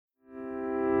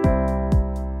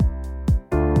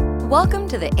Welcome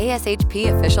to the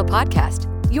ASHP Official Podcast,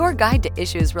 your guide to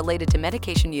issues related to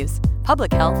medication use,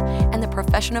 public health, and the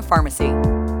profession of pharmacy.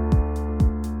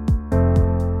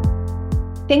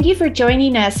 Thank you for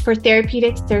joining us for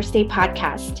Therapeutics Thursday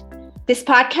podcast. This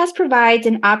podcast provides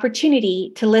an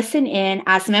opportunity to listen in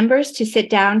as members to sit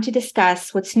down to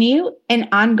discuss what's new and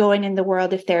ongoing in the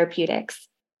world of therapeutics.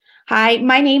 Hi,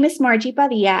 my name is Margie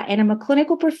Padilla, and I'm a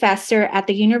clinical professor at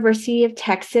the University of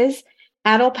Texas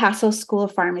at El Paso School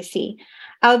of Pharmacy.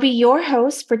 I'll be your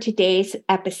host for today's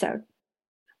episode.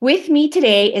 With me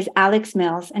today is Alex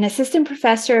Mills, an assistant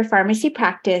professor of pharmacy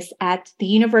practice at the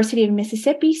University of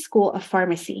Mississippi School of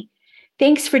Pharmacy.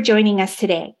 Thanks for joining us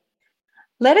today.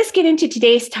 Let us get into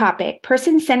today's topic,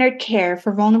 person-centered care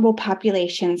for vulnerable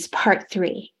populations, part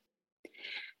 3.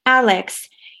 Alex,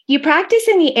 you practice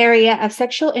in the area of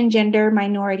sexual and gender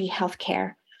minority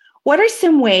healthcare. What are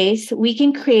some ways we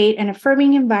can create an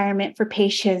affirming environment for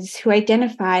patients who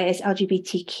identify as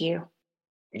LGBTQ?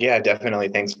 Yeah, definitely.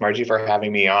 Thanks, Margie, for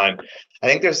having me on. I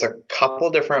think there's a couple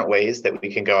different ways that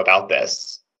we can go about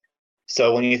this.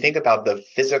 So when you think about the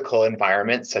physical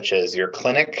environment, such as your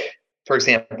clinic, for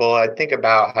example, I think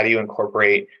about how do you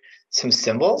incorporate some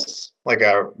symbols like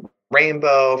a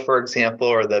rainbow, for example,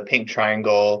 or the pink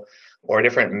triangle, or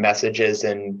different messages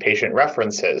and patient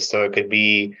references. So it could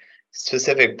be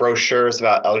specific brochures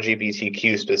about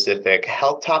LGBTQ specific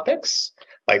health topics,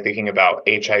 like thinking about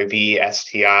HIV,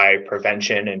 STI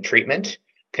prevention and treatment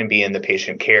can be in the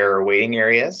patient care or waiting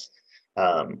areas.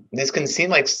 These can seem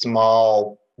like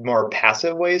small, more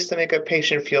passive ways to make a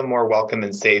patient feel more welcome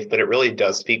and safe, but it really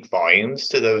does speak volumes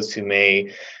to those who may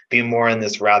be more in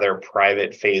this rather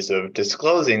private phase of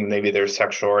disclosing maybe their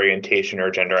sexual orientation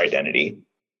or gender identity.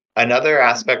 Another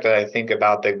aspect that I think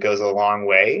about that goes a long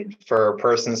way for a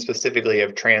person specifically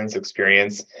of trans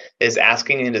experience is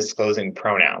asking and disclosing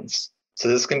pronouns. So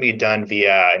this can be done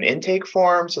via an intake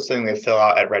form, so something they fill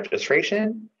out at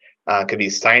registration. Could be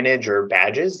signage or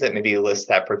badges that maybe list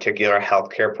that particular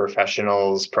healthcare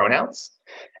professional's pronouns,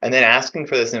 and then asking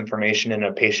for this information in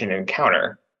a patient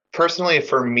encounter. Personally,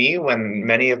 for me, when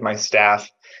many of my staff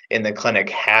in the clinic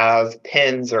have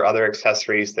pins or other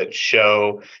accessories that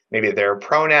show maybe their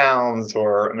pronouns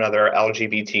or another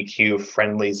LGBTQ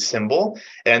friendly symbol,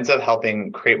 it ends up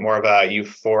helping create more of a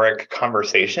euphoric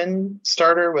conversation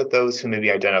starter with those who maybe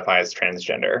identify as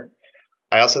transgender.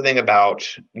 I also think about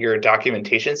your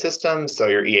documentation system, so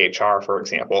your EHR, for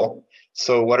example.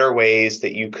 So what are ways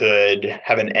that you could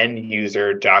have an end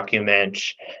user document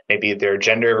maybe their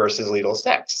gender versus legal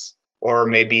sex, or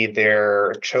maybe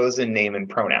their chosen name and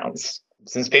pronouns?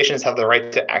 Since patients have the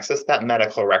right to access that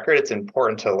medical record, it's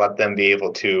important to let them be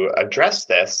able to address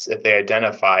this if they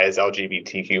identify as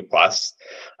LGBTQ+,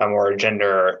 or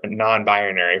gender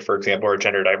non-binary, for example, or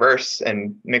gender diverse,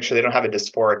 and make sure they don't have a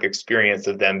dysphoric experience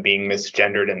of them being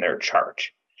misgendered in their chart.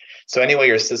 So any way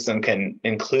your system can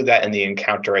include that in the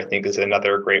encounter, I think, is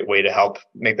another great way to help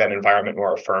make that environment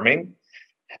more affirming.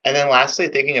 And then lastly,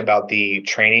 thinking about the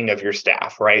training of your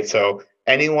staff, right? So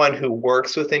anyone who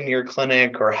works within your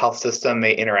clinic or health system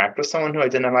may interact with someone who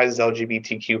identifies as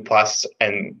LGBTQ+,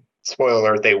 and spoiler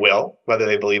alert, they will, whether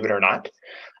they believe it or not.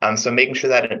 So making sure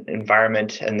that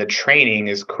environment and the training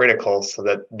is critical so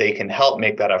that they can help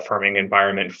make that affirming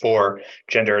environment for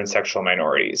gender and sexual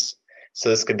minorities. So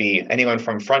this could be anyone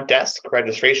from front desk,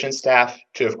 registration staff,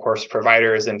 to, of course,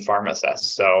 providers and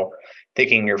pharmacists. So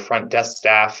thinking your front desk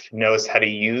staff knows how to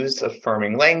use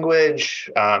affirming language,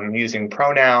 using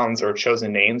pronouns or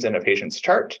chosen names in a patient's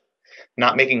chart,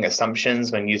 not making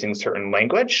assumptions when using certain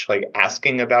language, like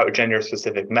asking about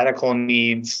gender-specific medical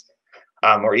needs,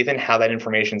 or even how that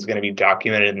information is going to be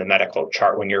documented in the medical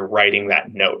chart when you're writing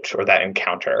that note or that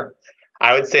encounter.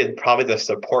 I would say probably the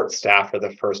support staff are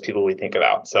the first people we think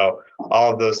about. So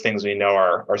all of those things we know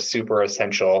are super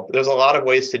essential. There's a lot of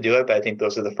ways to do it, but I think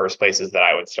those are the first places that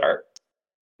I would start.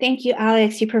 Thank you,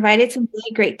 Alex. You provided some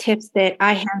really great tips that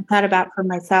I hadn't thought about for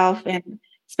myself, and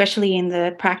especially in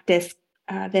the practice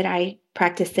that I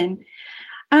practice in.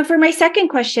 For my second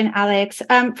question, Alex,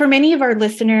 for many of our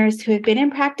listeners who have been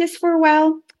in practice for a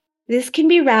while, this can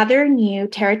be rather new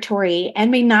territory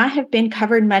and may not have been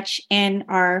covered much in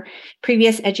our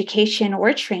previous education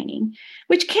or training,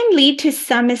 which can lead to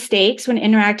some mistakes when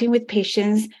interacting with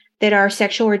patients that are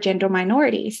sexual or gender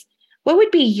minorities. What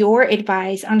would be your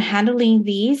advice on handling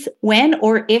these when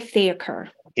or if they occur?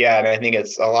 Yeah, and I think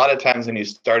it's a lot of times when you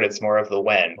start, it's more of the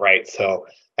when, right? So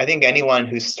I think anyone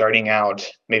who's starting out,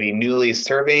 maybe newly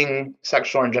serving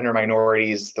sexual and gender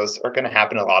minorities, those are going to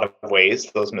happen a lot of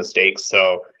ways, those mistakes.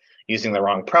 So using the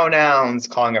wrong pronouns,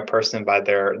 calling a person by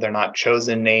their not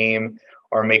chosen name,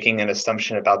 or making an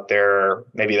assumption about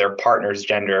maybe their partner's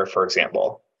gender, for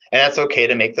example. And that's okay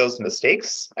to make those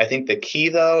mistakes. I think the key,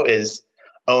 though, is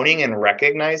owning and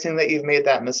recognizing that you've made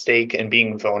that mistake and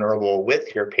being vulnerable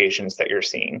with your patients that you're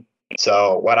seeing.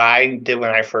 So what I did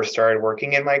when I first started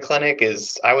working in my clinic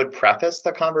is I would preface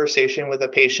the conversation with a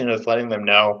patient of letting them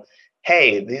know,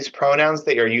 hey, these pronouns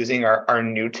that you're using are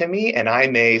new to me, and I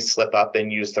may slip up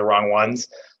and use the wrong ones.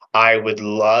 I would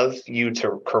love you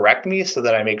to correct me so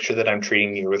that I make sure that I'm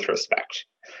treating you with respect.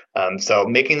 So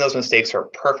making those mistakes are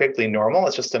perfectly normal.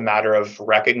 It's just a matter of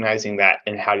recognizing that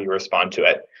and how do you respond to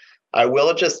it. I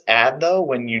will just add, though,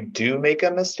 when you do make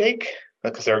a mistake,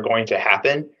 because they're going to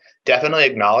happen, definitely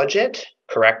acknowledge it,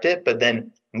 correct it, but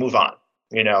then move on.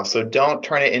 So don't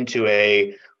turn it into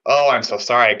oh, I'm so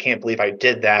sorry, I can't believe I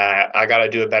did that. I got to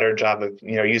do a better job of,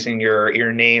 using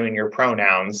your name and your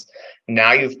pronouns.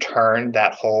 Now you've turned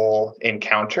that whole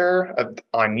encounter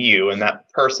on you, and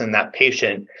that person, that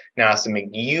patient, now has to make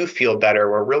you feel better,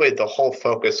 where really the whole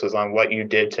focus was on what you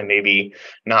did to maybe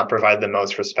not provide the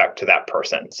most respect to that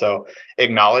person. So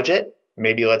acknowledge it.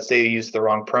 Maybe let's say you use the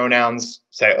wrong pronouns,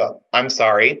 say, oh, I'm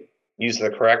sorry, use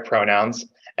the correct pronouns,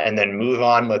 and then move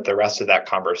on with the rest of that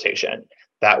conversation.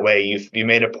 That way you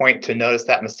made a point to notice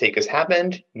that mistake has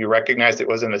happened, you recognize it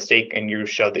was a mistake, and you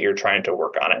showed that you're trying to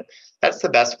work on it. That's the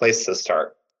best place to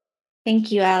start.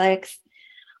 Thank you, Alex.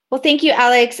 Well, thank you,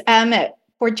 Alex,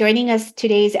 for joining us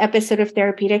today's episode of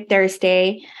Therapeutic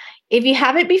Thursday. If you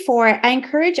haven't before, I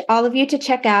encourage all of you to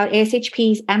check out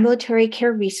ASHP's ambulatory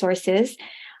care resources.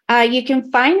 You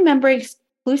can find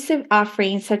member-exclusive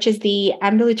offerings such as the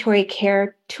ambulatory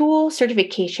care tool,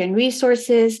 certification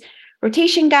resources,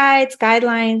 rotation guides,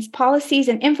 guidelines, policies,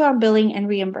 and info on billing and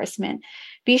reimbursement.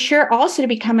 Be sure also to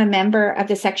become a member of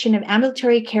the section of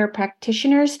Ambulatory Care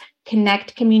Practitioners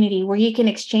Connect community, where you can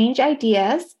exchange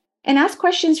ideas and ask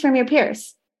questions from your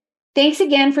peers. Thanks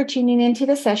again for tuning into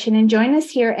the session, and join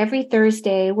us here every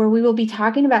Thursday, where we will be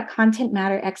talking about content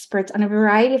matter experts on a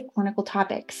variety of clinical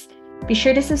topics. Be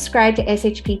sure to subscribe to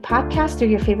SHP Podcast through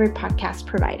your favorite podcast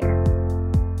provider.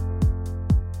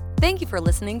 Thank you for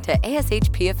listening to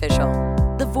ASHP Official,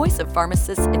 the voice of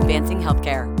pharmacists advancing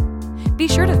healthcare. Be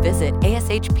sure to visit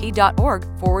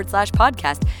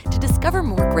ashp.org/podcast to discover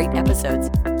more great episodes,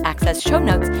 access show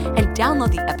notes, and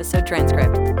download the episode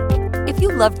transcript. If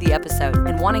you loved the episode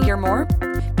and want to hear more,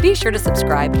 be sure to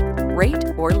subscribe, rate,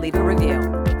 or leave a review.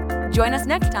 Join us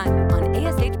next time on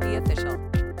ASHP